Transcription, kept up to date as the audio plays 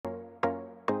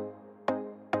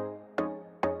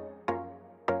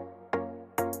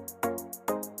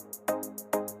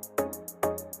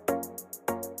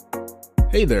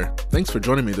Hey there, thanks for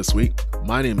joining me this week.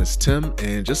 My name is Tim,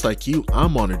 and just like you,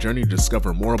 I'm on a journey to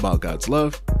discover more about God's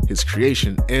love, His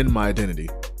creation, and my identity.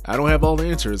 I don't have all the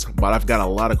answers, but I've got a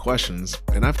lot of questions,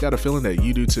 and I've got a feeling that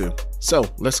you do too. So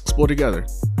let's explore together.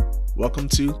 Welcome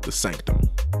to The Sanctum.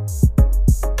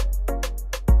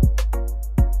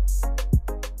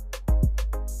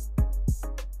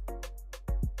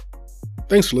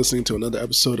 Thanks for listening to another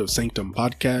episode of Sanctum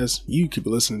Podcast. You could be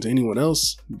listening to anyone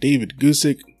else, David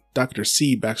Gusick, Dr.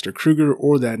 C. Baxter Kruger,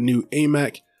 or that new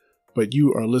AMAC, but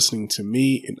you are listening to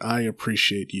me and I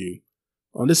appreciate you.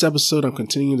 On this episode, I'm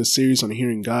continuing the series on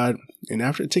hearing God, and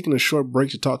after taking a short break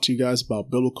to talk to you guys about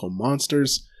biblical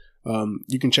monsters,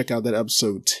 you can check out that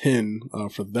episode 10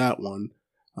 for that one.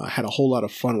 I had a whole lot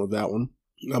of fun with that one,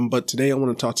 but today I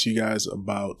want to talk to you guys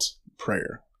about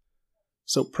prayer.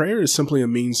 So prayer is simply a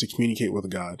means to communicate with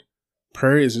God.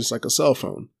 Prayer is just like a cell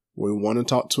phone. When we want to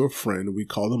talk to a friend, we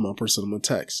call them up or send them a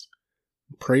text.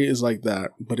 Prayer is like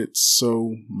that, but it's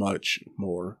so much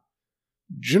more.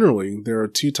 Generally, there are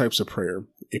two types of prayer.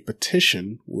 A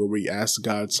petition, where we ask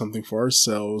God something for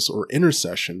ourselves, or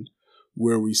intercession,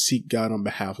 where we seek God on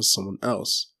behalf of someone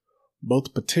else.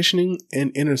 Both petitioning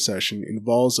and intercession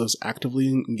involves us actively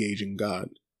engaging God.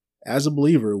 As a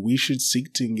believer, we should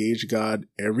seek to engage God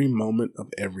every moment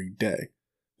of every day.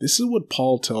 This is what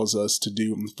Paul tells us to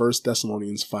do in 1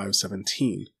 Thessalonians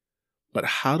 5:17. But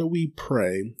how do we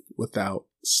pray without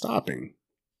stopping?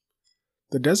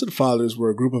 The Desert Fathers were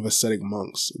a group of ascetic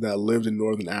monks that lived in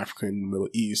northern Africa and the Middle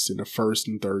East in the 1st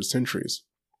and 3rd centuries.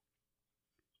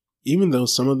 Even though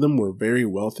some of them were very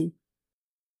wealthy,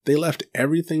 they left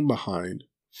everything behind,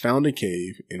 found a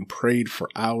cave, and prayed for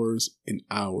hours and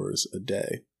hours a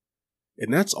day.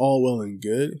 And that's all well and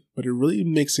good, but it really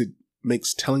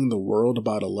makes telling the world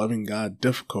about a loving God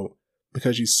difficult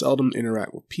because you seldom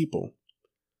interact with people.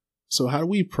 So how do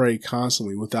we pray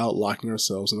constantly without locking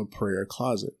ourselves in a prayer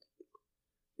closet?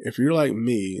 If you're like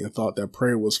me and thought that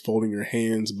prayer was folding your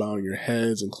hands, bowing your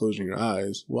heads, and closing your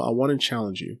eyes, well, I want to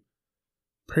challenge you.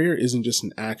 Prayer isn't just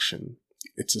an action,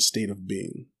 it's a state of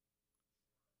being.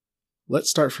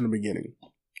 Let's start from the beginning.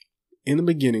 In the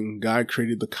beginning, God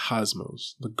created the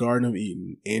cosmos, the Garden of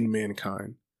Eden, and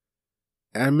mankind.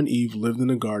 Adam and Eve lived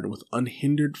in a garden with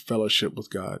unhindered fellowship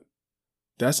with God.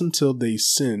 That's until they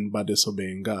sinned by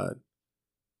disobeying God.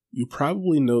 You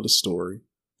probably know the story.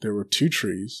 There were two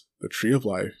trees, the tree of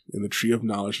life and the tree of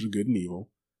knowledge of good and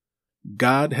evil.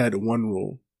 God had one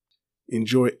rule: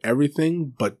 enjoy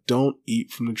everything, but don't eat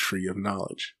from the tree of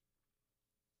knowledge.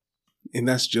 And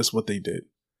that's just what they did.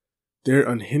 Their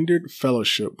unhindered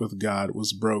fellowship with God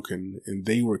was broken, and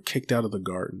they were kicked out of the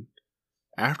garden.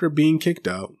 After being kicked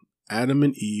out, Adam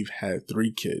and Eve had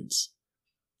 3 kids: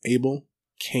 Abel,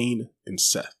 Cain, and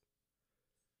Seth.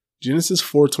 Genesis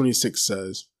 4:26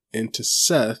 says, "And to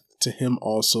Seth, to him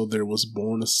also there was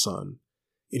born a son,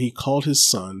 and he called his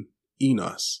son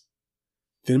Enos.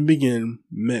 Then began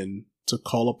men to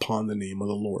call upon the name of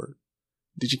the Lord."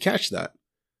 Did you catch that?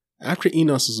 After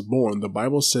Enos was born, the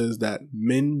Bible says that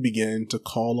men began to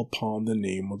call upon the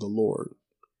name of the Lord.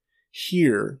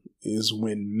 Here is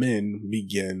when men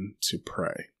begin to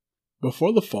pray.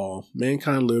 Before the fall,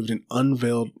 mankind lived in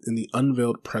the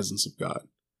unveiled presence of God.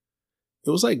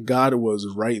 It was like God was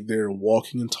right there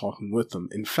walking and talking with them.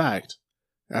 In fact,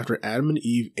 after Adam and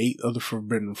Eve ate of the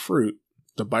forbidden fruit,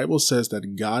 the Bible says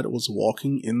that God was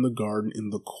walking in the garden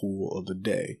in the cool of the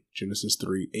day. Genesis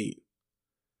 3:8.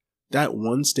 That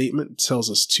one statement tells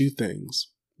us two things.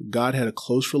 God had a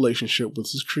close relationship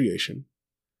with His creation,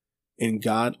 and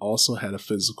God also had a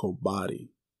physical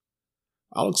body.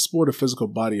 I'll explore the physical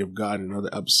body of God in another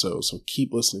episode, so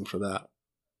keep listening for that.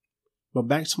 But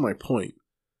back to my point.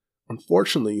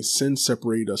 Unfortunately, sin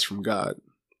separated us from God.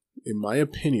 In my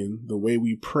opinion, the way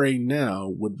we pray now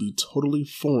would be totally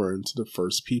foreign to the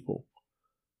first people.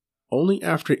 Only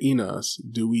after Enos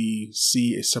do we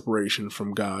see a separation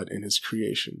from God and His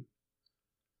creation.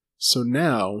 So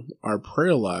now, our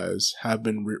prayer lives have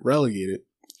been relegated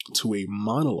to a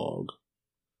monologue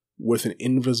with an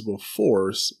invisible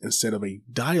force instead of a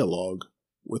dialogue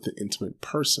with an intimate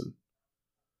person.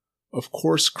 Of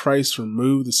course, Christ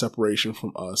removed the separation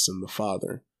from us and the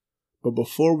Father. But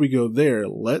before we go there,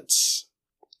 let's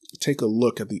take a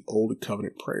look at the Old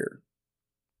Covenant prayer.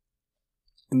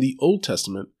 In the Old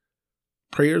Testament,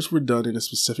 prayers were done in a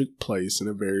specific place in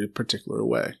a very particular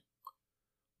way.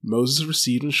 Moses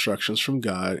received instructions from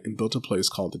God and built a place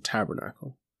called the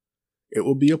Tabernacle. It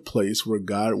will be a place where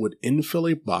God would infill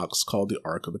a box called the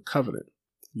Ark of the Covenant.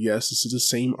 Yes, this is the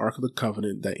same Ark of the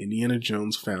Covenant that Indiana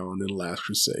Jones found in The Last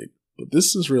Crusade, but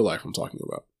this is real life I'm talking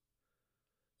about.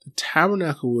 The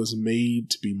tabernacle was made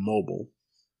to be mobile.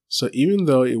 So even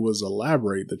though it was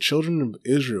elaborate, the children of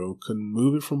Israel could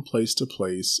move it from place to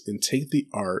place and take the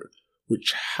ark,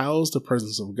 which housed the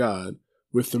presence of God,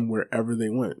 with them wherever they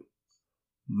went.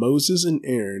 Moses and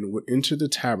Aaron would enter the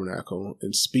tabernacle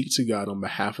and speak to God on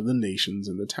behalf of the nations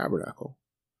in the tabernacle.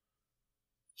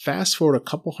 Fast forward a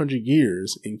couple hundred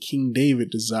years, and King David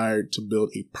desired to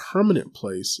build a permanent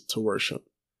place to worship,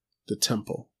 the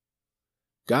temple.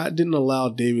 God didn't allow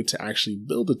David to actually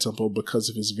build the temple because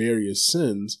of his various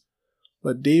sins,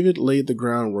 but David laid the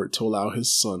groundwork to allow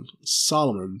his son,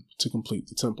 Solomon, to complete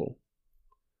the temple.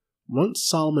 Once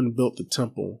Solomon built the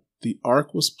temple, the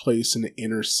ark was placed in the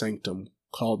inner sanctum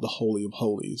called the Holy of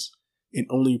Holies, and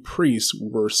only priests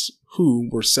who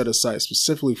were set aside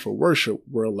specifically for worship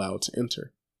were allowed to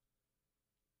enter.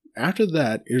 After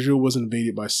that, Israel was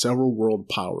invaded by several world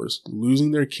powers,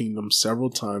 losing their kingdom several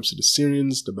times to the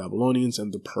Syrians, the Babylonians,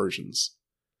 and the Persians.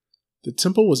 The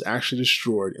temple was actually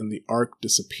destroyed and the ark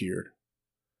disappeared.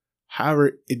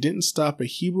 However, it didn't stop a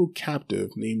Hebrew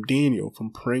captive named Daniel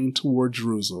from praying toward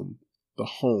Jerusalem, the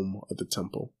home of the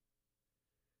temple.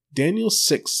 Daniel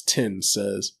 6:10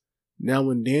 says, "Now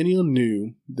when Daniel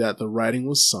knew that the writing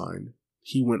was signed,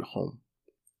 he went home,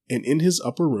 and in his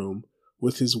upper room,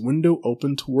 with his window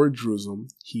open toward Jerusalem,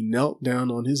 he knelt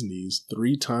down on his knees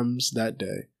 3 times that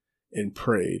day and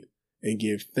prayed and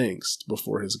gave thanks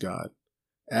before his God,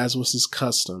 as was his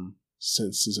custom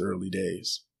since his early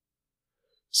days."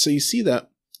 So you see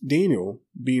that Daniel,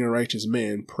 being a righteous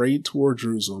man, prayed toward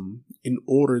Jerusalem in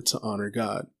order to honor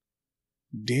God.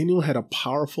 Daniel had a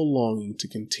powerful longing to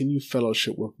continue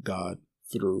fellowship with God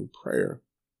through prayer.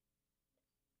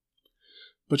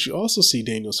 But you also see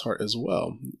Daniel's heart as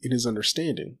well in his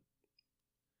understanding.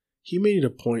 He made it a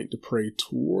point to pray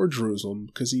toward Jerusalem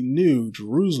because he knew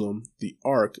Jerusalem, the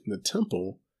ark, and the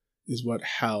temple is what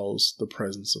housed the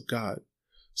presence of God.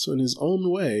 So in his own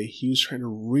way, he was trying to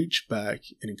reach back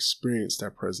and experience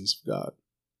that presence of God.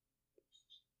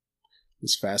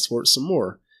 Let's fast forward some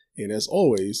more. And as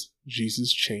always,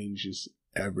 Jesus changes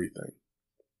everything.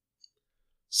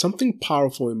 Something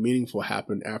powerful and meaningful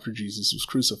happened after Jesus was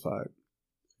crucified.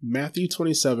 Matthew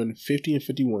 27:50 and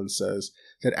 51 says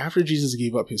that after Jesus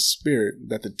gave up his spirit,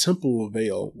 that the temple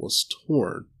veil was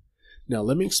torn. Now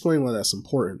let me explain why that's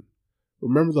important.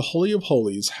 Remember, the Holy of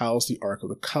Holies housed the Ark of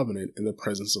the Covenant in the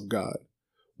presence of God.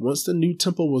 Once the new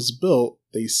temple was built,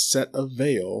 they set a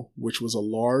veil, which was a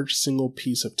large single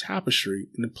piece of tapestry,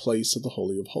 in place of the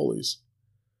Holy of Holies.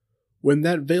 When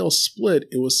that veil split,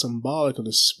 it was symbolic of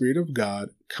the Spirit of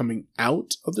God coming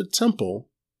out of the temple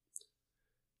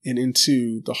and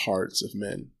into the hearts of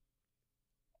men.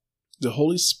 The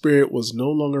Holy Spirit was no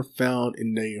longer found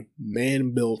in a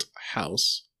man-built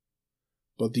house,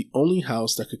 but the only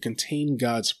house that could contain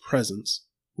God's presence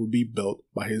would be built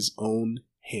by his own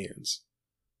hands,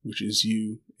 which is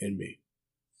you and me.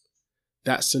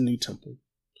 That's the new temple.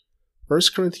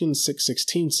 1 Corinthians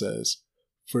 6:16 says,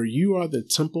 "For you are the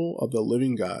temple of the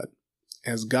living God.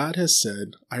 As God has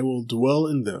said, I will dwell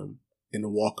in them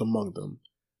and walk among them.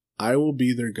 I will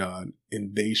be their God,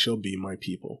 and they shall be my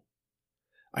people."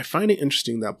 I find it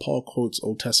interesting that Paul quotes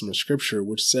Old Testament scripture,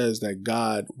 which says that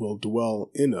God will dwell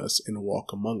in us and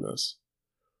walk among us.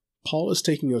 Paul is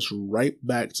taking us right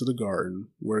back to the garden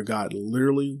where God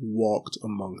literally walked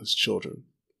among his children.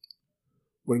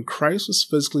 When Christ was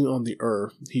physically on the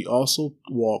earth, he also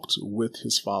walked with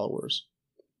his followers.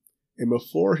 And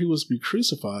before he was to be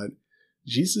crucified,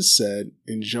 Jesus said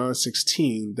in John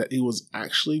 16 that it was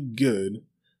actually good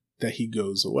that he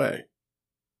goes away.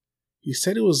 He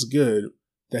said it was good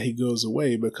that he goes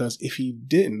away because if he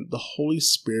didn't, the Holy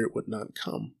Spirit would not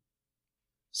come.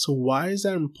 So why is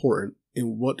that important,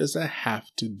 and what does that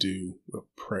have to do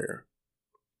with prayer?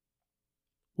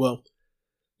 Well,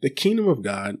 the kingdom of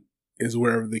God is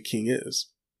wherever the king is.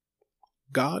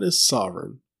 God is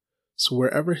sovereign, so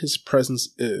wherever his presence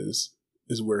is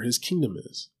where his kingdom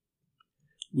is.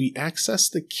 We access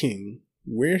the king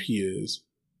where he is,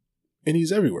 and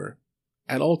he's everywhere,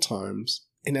 at all times,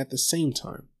 and at the same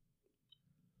time.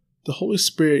 The Holy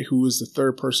Spirit, who is the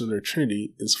third person of the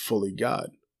Trinity, is fully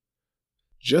God.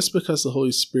 Just because the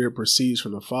Holy Spirit proceeds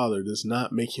from the Father does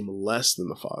not make him less than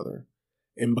the Father.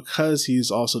 And because he is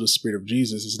also the Spirit of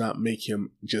Jesus does not make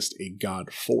him just a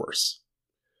God force.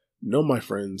 No, my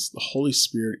friends, the Holy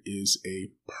Spirit is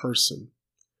a person.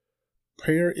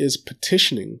 Prayer is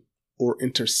petitioning or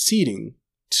interceding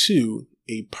to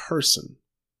a person.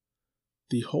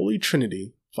 The Holy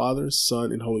Trinity, Father,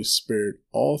 Son, and Holy Spirit,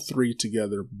 all three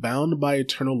together, bound by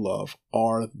eternal love,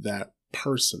 are that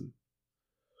person.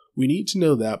 We need to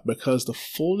know that because the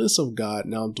fullness of God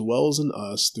now dwells in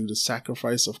us through the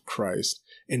sacrifice of Christ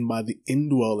and by the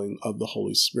indwelling of the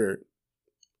Holy Spirit.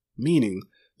 Meaning,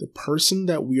 the person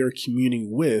that we are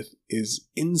communing with is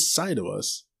inside of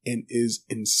us and is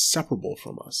inseparable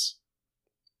from us.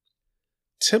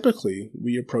 Typically,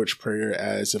 we approach prayer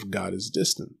as if God is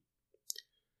distant.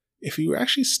 If you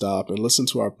actually stop and listen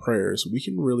to our prayers, we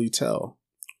can really tell.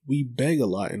 We beg a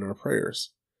lot in our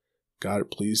prayers.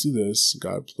 God, please do this.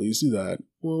 God, please do that.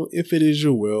 Well, if it is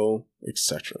your will,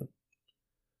 etc.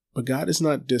 But God is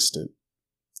not distant,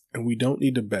 and we don't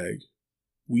need to beg.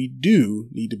 We do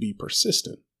need to be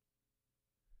persistent.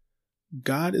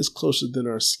 God is closer than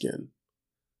our skin.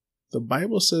 The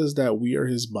Bible says that we are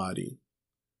His body.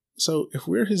 So if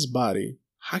we're His body,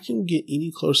 how can we get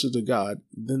any closer to God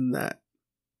than that?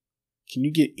 Can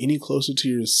you get any closer to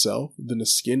yourself than the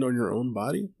skin on your own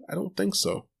body? I don't think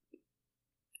so.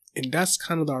 And that's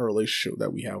kind of our relationship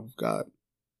that we have with God.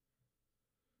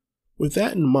 With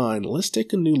that in mind, let's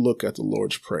take a new look at the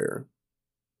Lord's Prayer.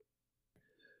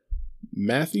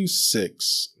 Matthew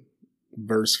 6,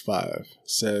 verse 5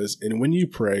 says, "And when you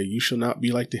pray, you shall not be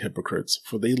like the hypocrites,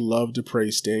 for they love to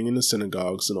pray standing in the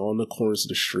synagogues and on the corners of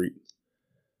the street,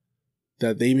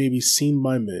 that they may be seen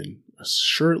by men.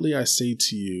 Assuredly, I say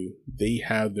to you, they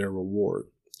have their reward."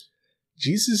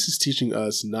 Jesus is teaching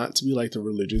us not to be like the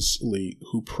religious elite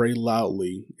who pray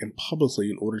loudly and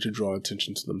publicly in order to draw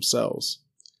attention to themselves.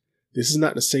 This is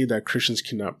not to say that Christians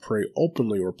cannot pray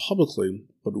openly or publicly,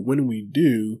 but when we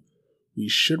do, we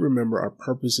should remember our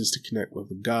purpose is to connect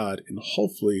with God and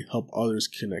hopefully help others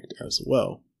connect as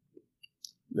well.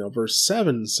 Now, verse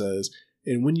 7 says,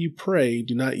 "And when you pray,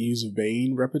 do not use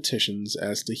vain repetitions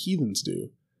as the heathens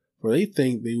do, for they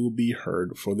think they will be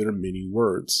heard for their many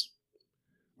words."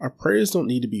 Our prayers don't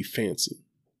need to be fancy.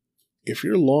 If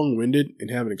you're long-winded and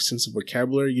have an extensive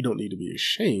vocabulary, you don't need to be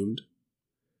ashamed.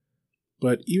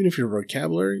 But even if your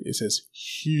vocabulary is as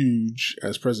huge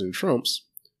as President Trump's,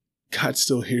 God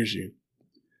still hears you.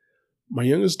 My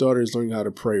youngest daughter is learning how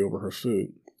to pray over her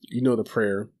food. You know the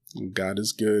prayer, "God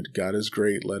is good, God is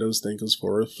great, let us thank us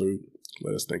for our food."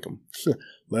 Let us thank Him.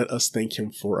 Let us thank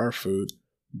Him for our food.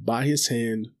 By His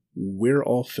hand, we're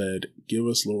all fed. Give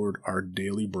us, Lord, our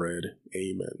daily bread.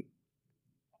 Amen.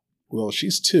 Well,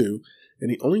 she's 2, and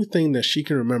the only thing that she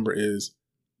can remember is,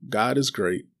 "God is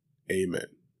great. Amen."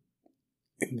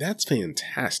 And that's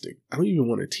fantastic. I don't even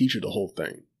want to teach her the whole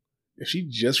thing. If she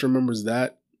just remembers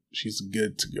that, she's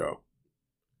good to go.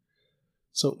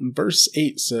 So verse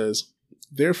 8 says,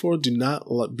 "Therefore do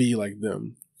not be like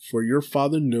them, for your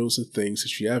Father knows the things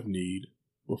that you have need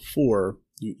before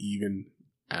you even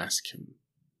ask Him."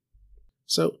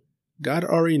 So God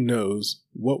already knows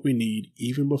what we need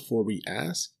even before we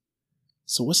ask.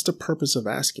 So what's the purpose of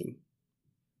asking?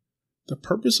 The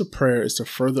purpose of prayer is to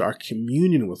further our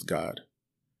communion with God.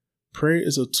 Prayer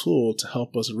is a tool to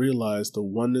help us realize the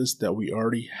oneness that we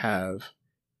already have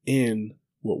in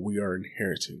what we are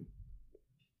inheriting.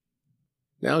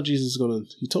 Now Jesus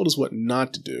He told us what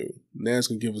not to do. Now He's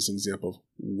going to give us an example of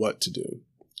what to do.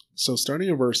 So starting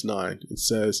in verse 9, it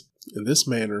says, "In this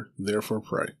manner, therefore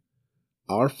pray.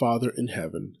 Our Father in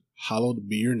heaven, hallowed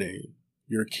be your name.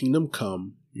 Your kingdom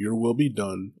come, your will be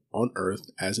done on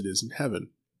earth as it is in heaven.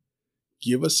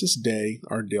 Give us this day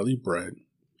our daily bread,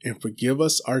 and forgive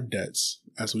us our debts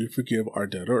as we forgive our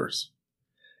debtors.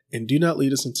 And do not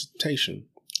lead us into temptation,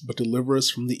 but deliver us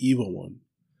from the evil one.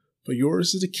 For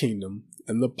yours is the kingdom,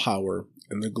 and the power,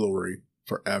 and the glory,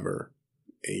 forever.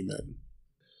 Amen."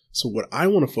 So what I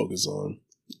want to focus on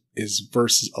is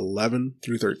verses 11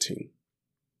 through 13.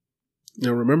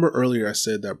 Now remember earlier I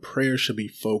said that prayer should be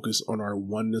focused on our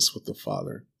oneness with the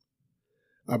Father.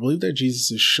 I believe that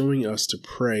Jesus is showing us to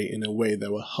pray in a way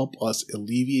that will help us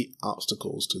alleviate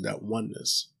obstacles to that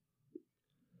oneness.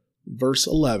 Verse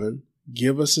 11,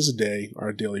 "Give us this day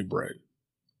our daily bread."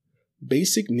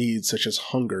 Basic needs such as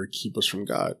hunger keep us from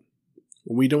God.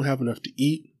 When we don't have enough to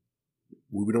eat,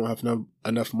 when we don't have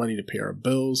enough money to pay our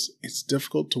bills, it's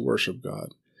difficult to worship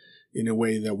God in a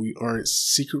way that we aren't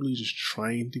secretly just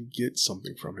trying to get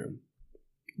something from Him.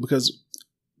 Because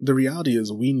the reality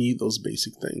is we need those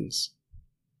basic things.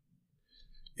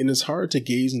 And it's hard to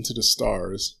gaze into the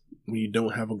stars when you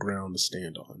don't have a ground to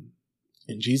stand on.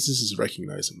 And Jesus is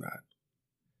recognizing that.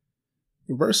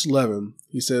 In verse 11,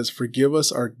 He says, "Forgive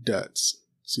us our debts."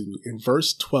 In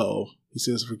verse 12, He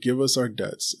says, "Forgive us our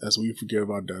debts as we forgive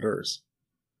our debtors."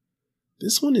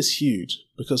 This one is huge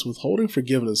because withholding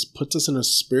forgiveness puts us in a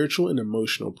spiritual and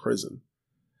emotional prison.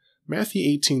 Matthew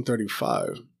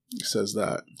 18:35 says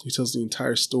that. He tells the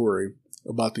entire story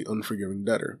about the unforgiving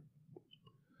debtor.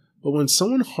 But when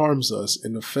someone harms us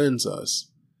and offends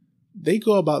us, They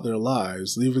go about their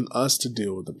lives, leaving us to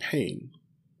deal with the pain.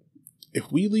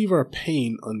 If we leave our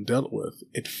pain undealt with,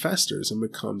 it festers and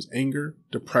becomes anger,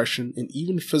 depression, and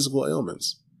even physical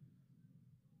ailments.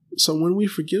 So when we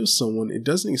forgive someone, it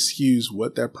doesn't excuse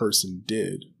what that person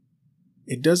did.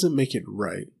 It doesn't make it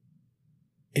right.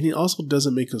 And it also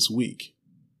doesn't make us weak.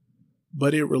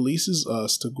 But it releases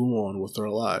us to go on with our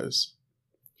lives.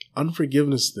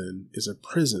 Unforgiveness, then, is a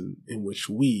prison in which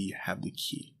we have the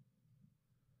key.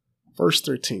 Verse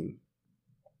 13.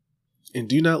 And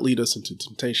do not lead us into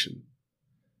temptation.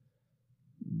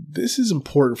 This is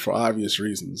important for obvious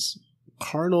reasons.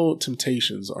 Carnal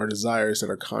temptations are desires that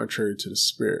are contrary to the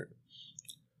Spirit.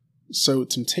 So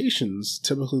temptations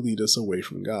typically lead us away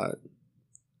from God.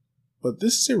 But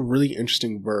this is a really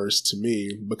interesting verse to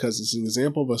me because it's an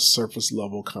example of a surface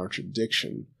level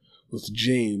contradiction with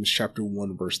James chapter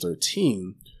 1 verse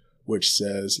 13, which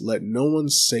says, "Let no one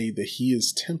say that he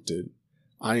is tempted.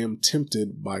 I am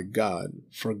tempted by God,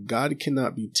 for God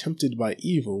cannot be tempted by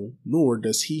evil, nor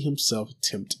does he himself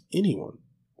tempt anyone."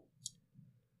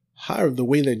 However, the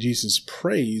way that Jesus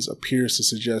prays appears to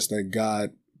suggest that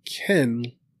God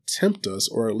can tempt us,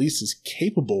 or at least is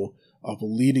capable of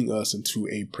leading us into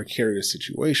a precarious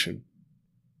situation.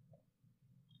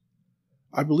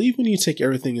 I believe when you take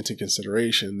everything into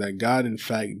consideration that God in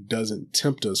fact doesn't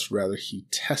tempt us, rather he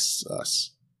tests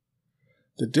us.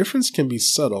 The difference can be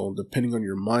subtle depending on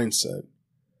your mindset.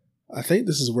 I think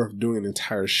this is worth doing an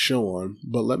entire show on,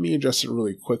 but let me address it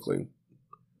really quickly.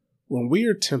 When we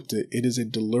are tempted, it is a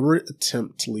deliberate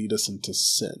attempt to lead us into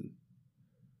sin.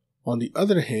 On the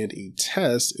other hand, a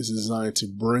test is designed to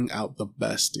bring out the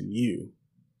best in you.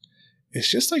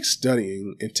 It's just like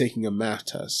studying and taking a math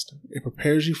test. It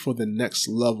prepares you for the next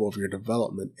level of your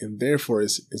development and therefore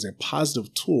is a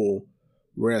positive tool,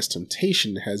 whereas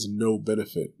temptation has no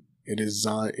benefit. It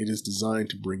is designed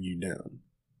to bring you down.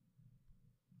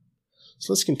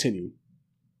 So let's continue.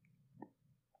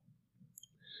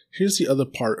 Here's the other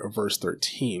part of verse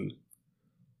 13.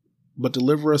 But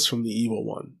deliver us from the evil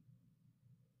one.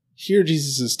 Here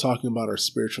Jesus is talking about our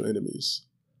spiritual enemies,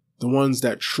 the ones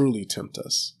that truly tempt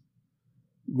us.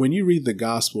 When you read the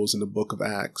Gospels in the book of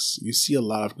Acts, you see a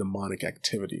lot of demonic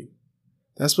activity.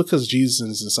 That's because Jesus and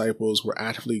his disciples were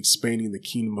actively expanding the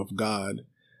kingdom of God,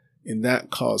 and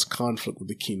that caused conflict with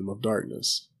the kingdom of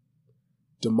darkness.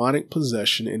 Demonic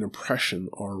possession and oppression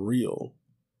are real,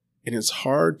 and it's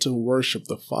hard to worship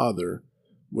the Father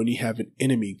when you have an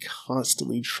enemy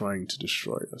constantly trying to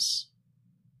destroy us.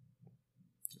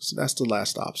 So that's the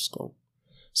last obstacle.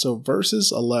 So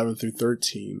verses 11 through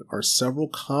 13 are several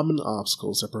common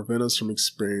obstacles that prevent us from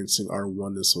experiencing our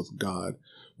oneness with God,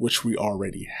 which we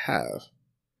already have.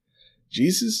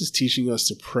 Jesus is teaching us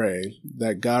to pray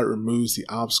that God removes the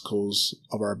obstacles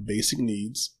of our basic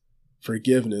needs,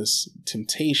 forgiveness,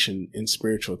 temptation, and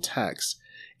spiritual attacks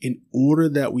in order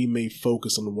that we may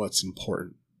focus on what's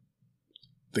important: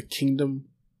 the kingdom,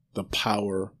 the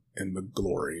power, and the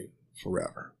glory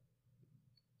forever.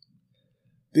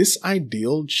 This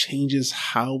ideal changes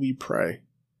how we pray.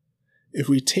 If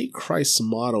we take Christ's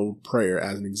model prayer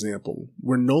as an example,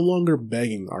 we're no longer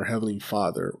begging our Heavenly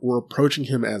Father or approaching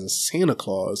Him as a Santa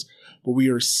Claus, but we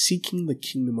are seeking the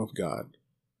kingdom of God.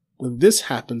 When this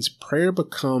happens, prayer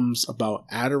becomes about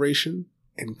adoration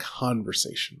and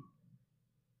conversation.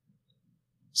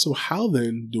 So how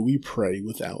then do we pray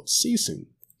without ceasing?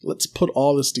 Let's put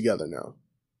all this together now.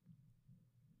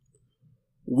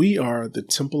 We are the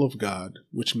temple of God,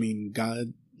 which means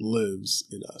God lives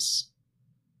in us.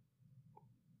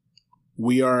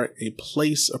 We are a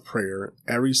place of prayer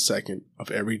every second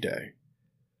of every day.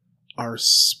 Our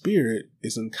spirit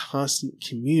is in constant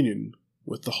communion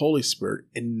with the Holy Spirit,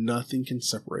 and nothing can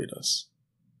separate us.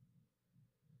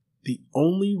 The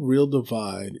only real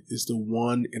divide is the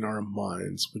one in our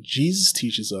minds, which Jesus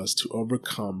teaches us to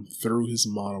overcome through his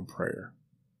model prayer.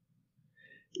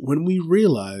 When we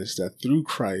realize that through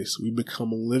Christ we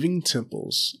become living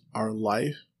temples, our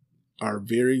life, our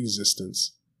very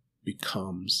existence,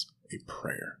 becomes a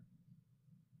prayer.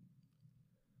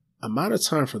 I'm out of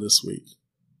time for this week,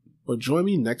 but join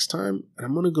me next time and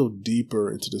I'm going to go deeper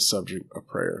into the subject of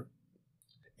prayer.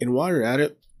 And while you're at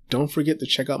it, don't forget to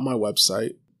check out my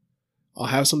website. I'll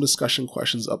have some discussion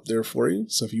questions up there for you,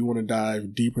 so if you want to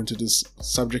dive deeper into this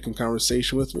subject and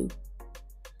conversation with me,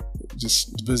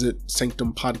 just visit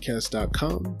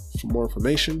sanctumpodcast.com for more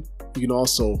information. You can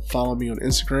also follow me on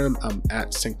Instagram. I'm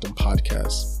at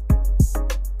sanctumpodcast.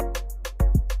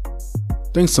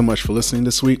 Thanks so much for listening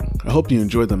this week. I hope you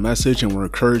enjoyed the message and were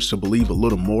encouraged to believe a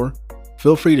little more.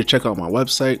 Feel free to check out my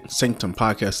website,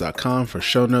 sanctumpodcast.com, for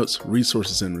show notes,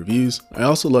 resources, and reviews. I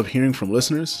also love hearing from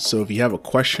listeners, so if you have a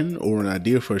question or an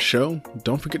idea for a show,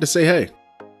 don't forget to say hey.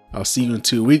 I'll see you in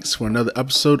 2 weeks for another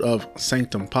episode of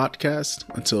Sanctum Podcast.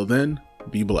 Until then,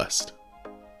 be blessed.